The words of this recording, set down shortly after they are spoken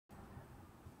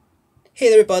Hey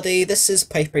there everybody, this is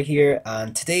Piper here,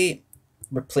 and today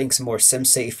we're playing some more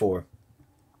SimCity 4.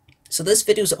 So this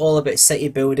video is all about city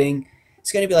building.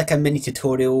 It's going to be like a mini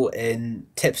tutorial in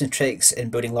tips and tricks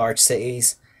in building large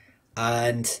cities,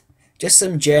 and just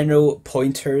some general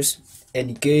pointers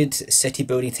in good city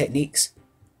building techniques,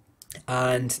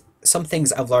 and some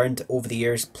things I've learned over the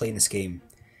years playing this game.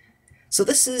 So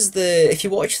this is if you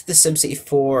watched the SimCity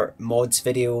 4 mods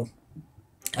video,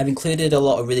 I've included a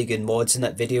lot of really good mods in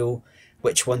that video,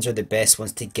 which ones are the best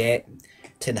ones to get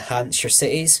to enhance your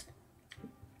cities.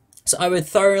 So I would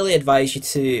thoroughly advise you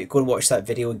to go and watch that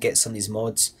video and get some of these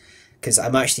mods, because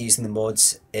I'm actually using the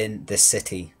mods in this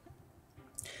city.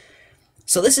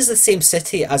 So this is the same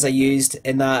city as I used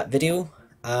in that video,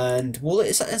 and well,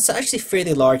 it's actually a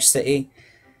fairly large city.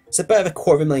 It's about a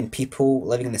 250,000 people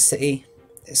living in the city.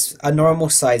 It's a normal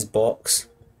size box,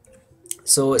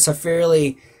 so it's a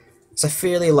fairly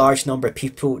large number of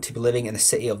people to be living in a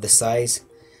city of this size.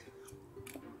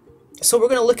 So we're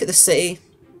going to look at the city.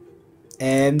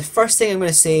 The first thing I'm going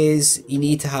to say is you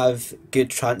need to have good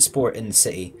transport in the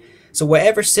city. So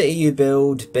whatever city you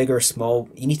build, big or small,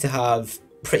 you need to have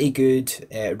pretty good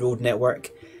road network,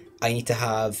 and you need to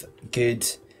have good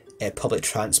public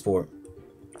transport.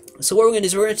 So what we're going to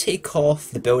do is we're going to take off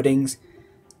the buildings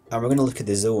and we're going to look at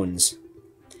the zones.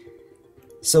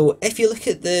 So if you look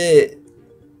at the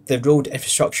road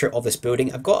infrastructure of this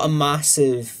building, I've got a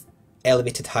massive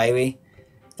elevated highway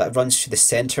that runs through the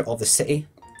centre of the city,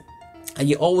 and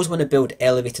you always want to build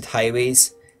elevated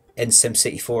highways in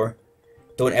SimCity 4.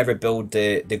 Don't ever build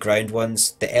the ground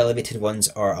ones. The elevated ones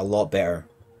are a lot better.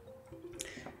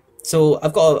 So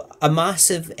I've got a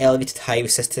massive elevated highway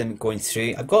system going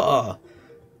through. I've got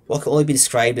what can only be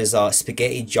described as a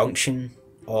spaghetti junction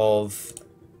of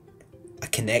a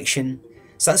connection.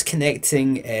 So that's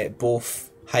connecting both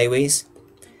highways,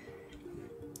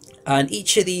 and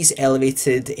each of these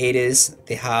elevated areas,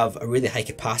 they have a really high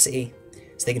capacity,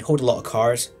 so they can hold a lot of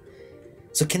cars.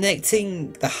 So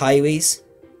connecting the highways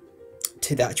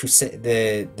to the actual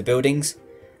the buildings,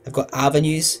 I've got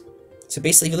avenues. So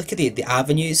basically, if you look at the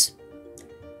avenues,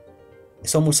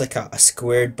 it's almost like a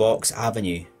squared box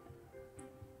avenue.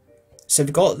 So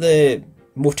we've got the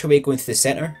motorway going through the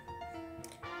centre.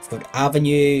 We've got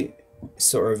avenue,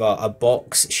 sort of a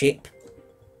box shape.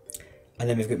 And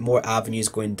then we've got more avenues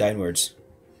going downwards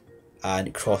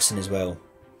and crossing as well.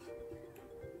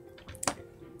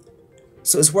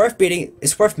 So it's worth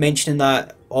mentioning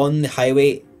that on the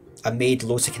highway I made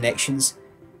loads of connections,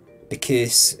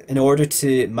 because in order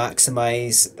to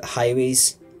maximise the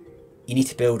highways you need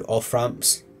to build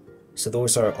off-ramps. So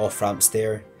those are off-ramps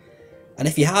there. And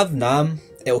if you have NAM,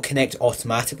 it will connect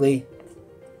automatically.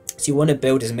 So you want to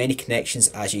build as many connections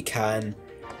as you can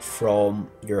from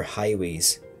your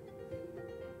highways.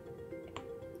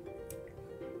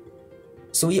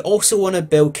 So you also want to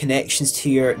build connections to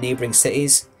your neighbouring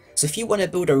cities. So if you want to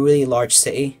build a really large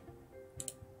city,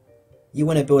 you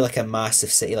want to build like a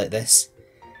massive city like this.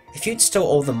 If you install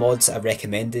all the mods that I've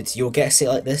recommended, you'll get a city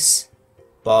like this.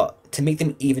 But to make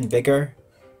them even bigger,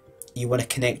 you want to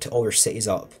connect all your cities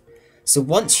up. So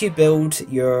once you build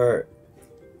your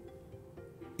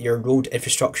road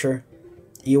infrastructure,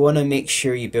 you want to make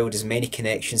sure you build as many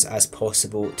connections as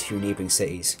possible to your neighbouring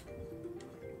cities.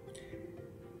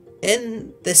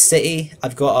 In this city,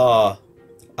 I've got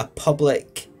a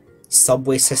public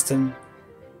subway system.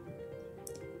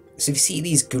 So if you see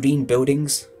these green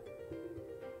buildings,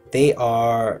 they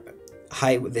are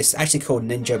high. This is actually called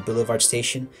Ninja Boulevard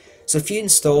Station. So if you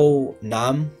install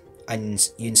NAM and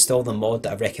you install the mod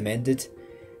that I've recommended,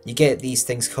 you get these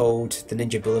things called the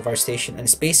Ninja Boulevard Station, and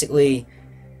it's basically,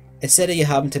 instead of you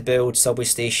having to build subway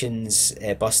stations,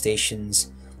 bus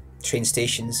stations, train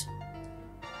stations,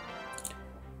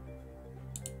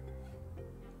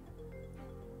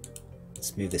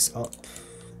 let's move this up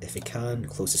if we can,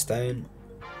 close this down.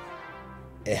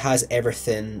 It has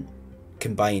everything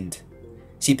combined.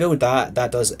 So you build that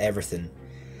does everything.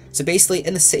 So basically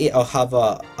in the city I'll have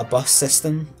a bus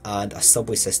system and a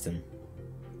subway system.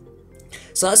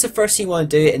 So that's the first thing you want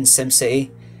to do in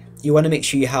SimCity. You want to make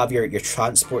sure you have your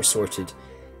transport sorted.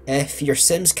 If your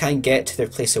Sims can't get to their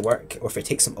place of work, or if it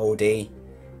takes them all day,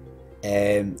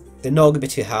 they're not going to be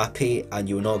too happy and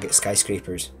you will not get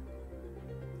skyscrapers.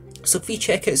 So if we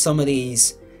check out some of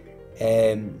these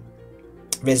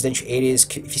residential areas,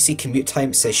 if you see commute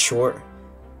time, it says short.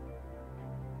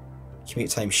 Commute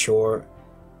time short.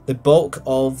 The bulk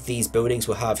of these buildings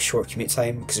will have short commute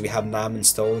time because we have NAM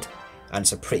installed and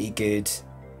it's a pretty good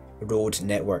road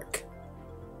network.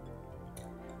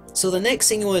 So the next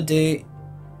thing you want to do,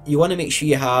 you want to make sure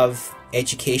you have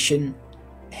education,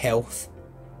 health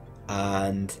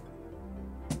and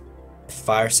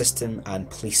fire system, and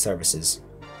police services.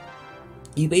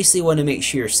 You basically want to make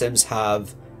sure your Sims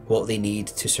have what they need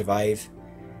to survive.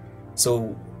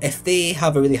 So if they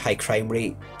have a really high crime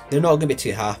rate, they're not going to be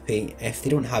too happy. If they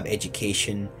don't have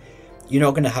education, you're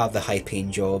not going to have the high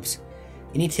paying jobs.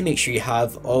 You need to make sure you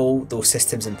have all those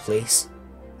systems in place.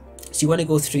 So you want to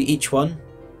go through each one,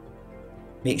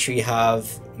 make sure you have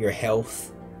your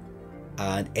health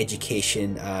and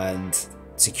education and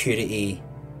security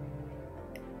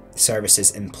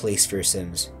services in place for your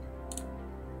Sims.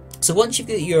 So once you've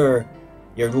got your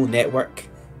whole network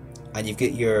and you've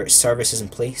got your services in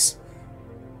place,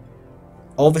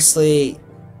 obviously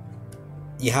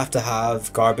you have to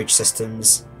have garbage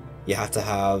systems, you have to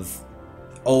have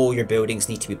all your buildings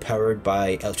need to be powered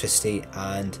by electricity,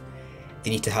 and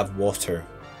they need to have water.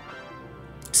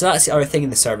 So that's the other thing in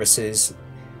the services.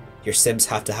 Your Sims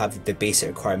have to have the basic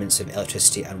requirements of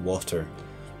electricity and water.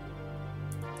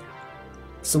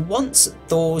 So once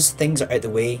those things are out the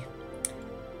way,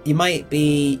 you might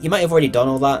have already done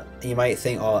all that, and you might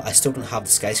think, oh, I still don't have the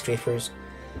skyscrapers.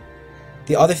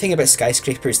 The other thing about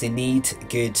skyscrapers, they need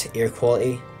good air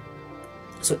quality.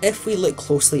 So if we look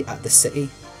closely at the city,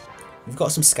 we've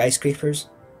got some skyscrapers,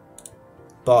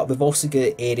 but we've also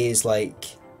got areas like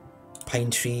pine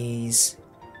trees,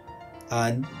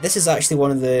 and this is actually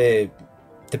one of the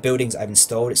buildings I've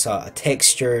installed. It's a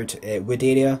textured wood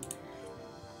area.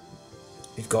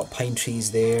 We've got pine trees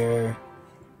there.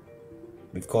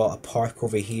 We've got a park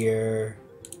over here.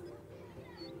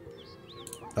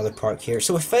 Another park here.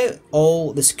 So without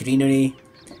all this greenery,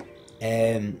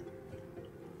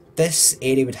 this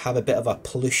area would have a bit of a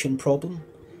pollution problem,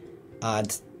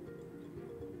 and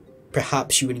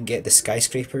perhaps you wouldn't get the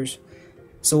skyscrapers.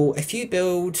 So if you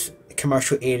build a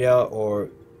commercial area, or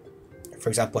for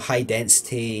example high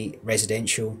density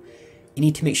residential, you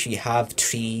need to make sure you have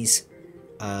trees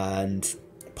and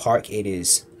park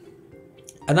areas.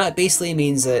 And that basically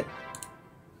means that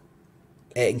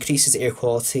it increases air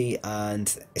quality,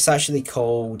 and it's actually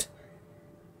called,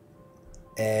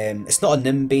 it's not a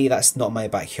NIMBY, that's not my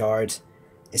backyard,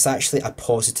 it's actually a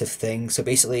positive thing. So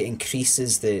basically it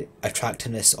increases the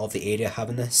attractiveness of the area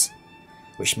having this,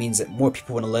 which means that more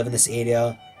people want to live in this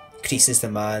area, increases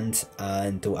demand,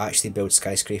 and they'll actually build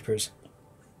skyscrapers.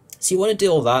 So you want to do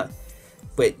all that,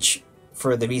 which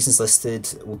for the reasons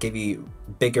listed will give you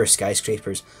bigger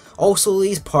skyscrapers. Also,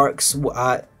 these parks will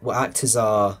act as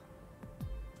a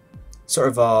sort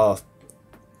of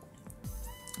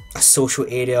a social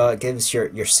area. It gives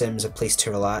your Sims a place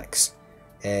to relax.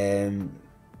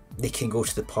 They can go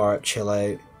to the park, chill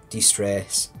out,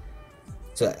 de-stress.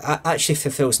 So it actually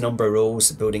fulfills a number of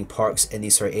roles, building parks in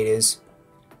these sort of areas.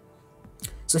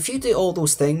 So if you do all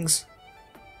those things,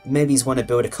 maybe you want to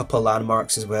build a couple of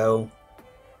landmarks as well,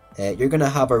 you're going to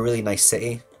have a really nice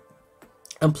city.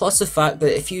 And plus the fact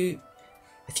that if you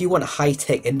want a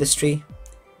high-tech industry,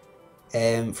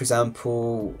 for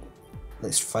example,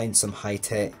 let's find some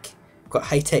high-tech. We've got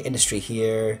high-tech industry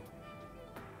here.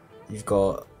 You've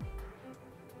got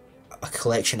a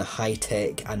collection of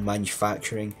high-tech and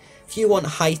manufacturing. If you want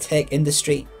high-tech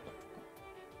industry,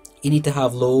 you need to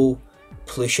have low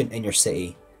pollution in your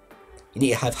city. You need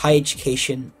to have high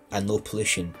education and low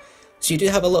pollution. So you do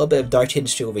have a little bit of dirty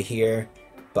industry over here,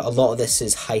 but a lot of this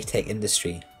is high-tech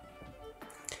industry.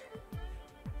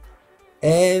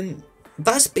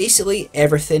 That's basically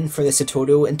everything for this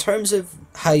tutorial. In terms of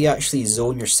how you actually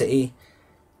zone your city,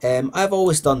 I've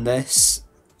always done this.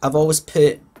 I've always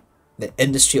put the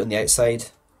industry on the outside.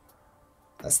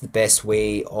 That's the best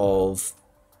way of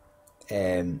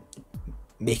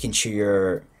making sure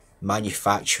your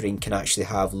manufacturing can actually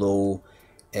have low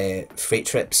freight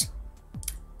trips.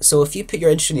 So if you put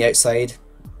your industry on the outside,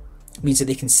 it means that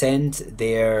they can send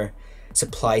their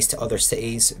supplies to other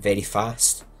cities very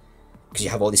fast, because you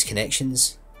have all these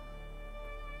connections.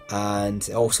 And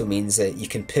it also means that you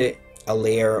can put a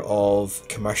layer of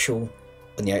commercial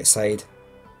on the outside,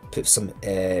 put some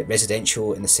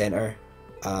residential in the centre,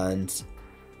 and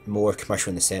more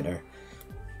commercial in the centre.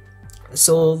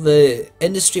 So the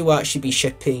industry will actually be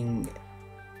shipping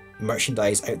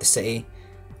merchandise out the city,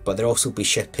 but they'll also be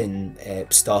shipping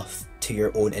stuff to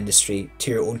your own industry,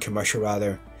 to your own commercial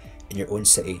rather, in your own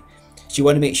city. So you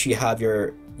want to make sure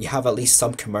you have at least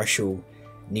some commercial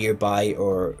nearby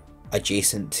or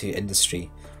adjacent to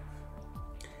industry.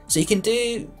 So you can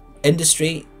do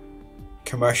industry,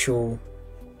 commercial,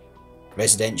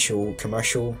 residential,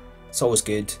 commercial. It's always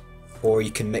good. Or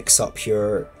you can mix up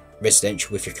your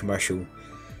residential with your commercial.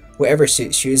 Whatever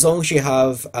suits you, as long as you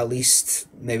have at least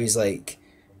maybe it's like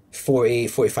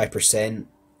 40-45%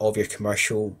 of your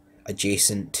commercial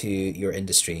adjacent to your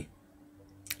industry.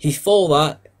 If you follow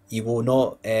that, you will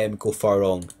not go far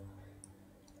wrong.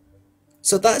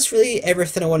 So that's really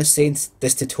everything I want to say in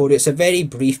this tutorial. It's a very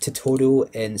brief tutorial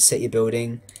in city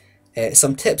building.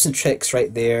 Some tips and tricks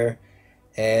right there.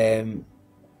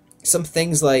 Some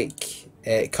things like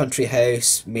country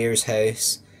house, mayor's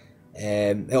house.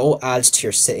 It all adds to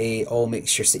your city, all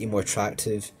makes your city more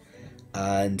attractive.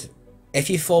 And if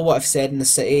you follow what I've said in the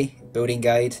city building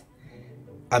guide,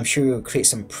 I'm sure you'll create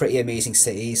some pretty amazing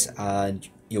cities, and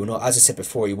you'll know, as I said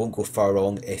before, you won't go far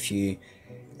wrong if you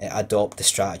adopt the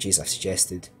strategies I've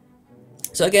suggested.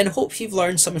 So again, hope you've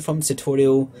learned something from the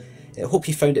tutorial. I hope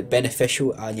you found it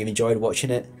beneficial and you've enjoyed watching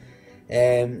it.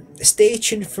 Stay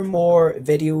tuned for more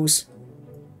videos.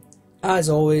 As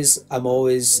always, I'm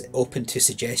always open to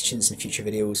suggestions in future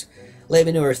videos. Let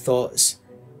me know your thoughts.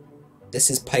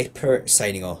 This is Piper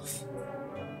signing off.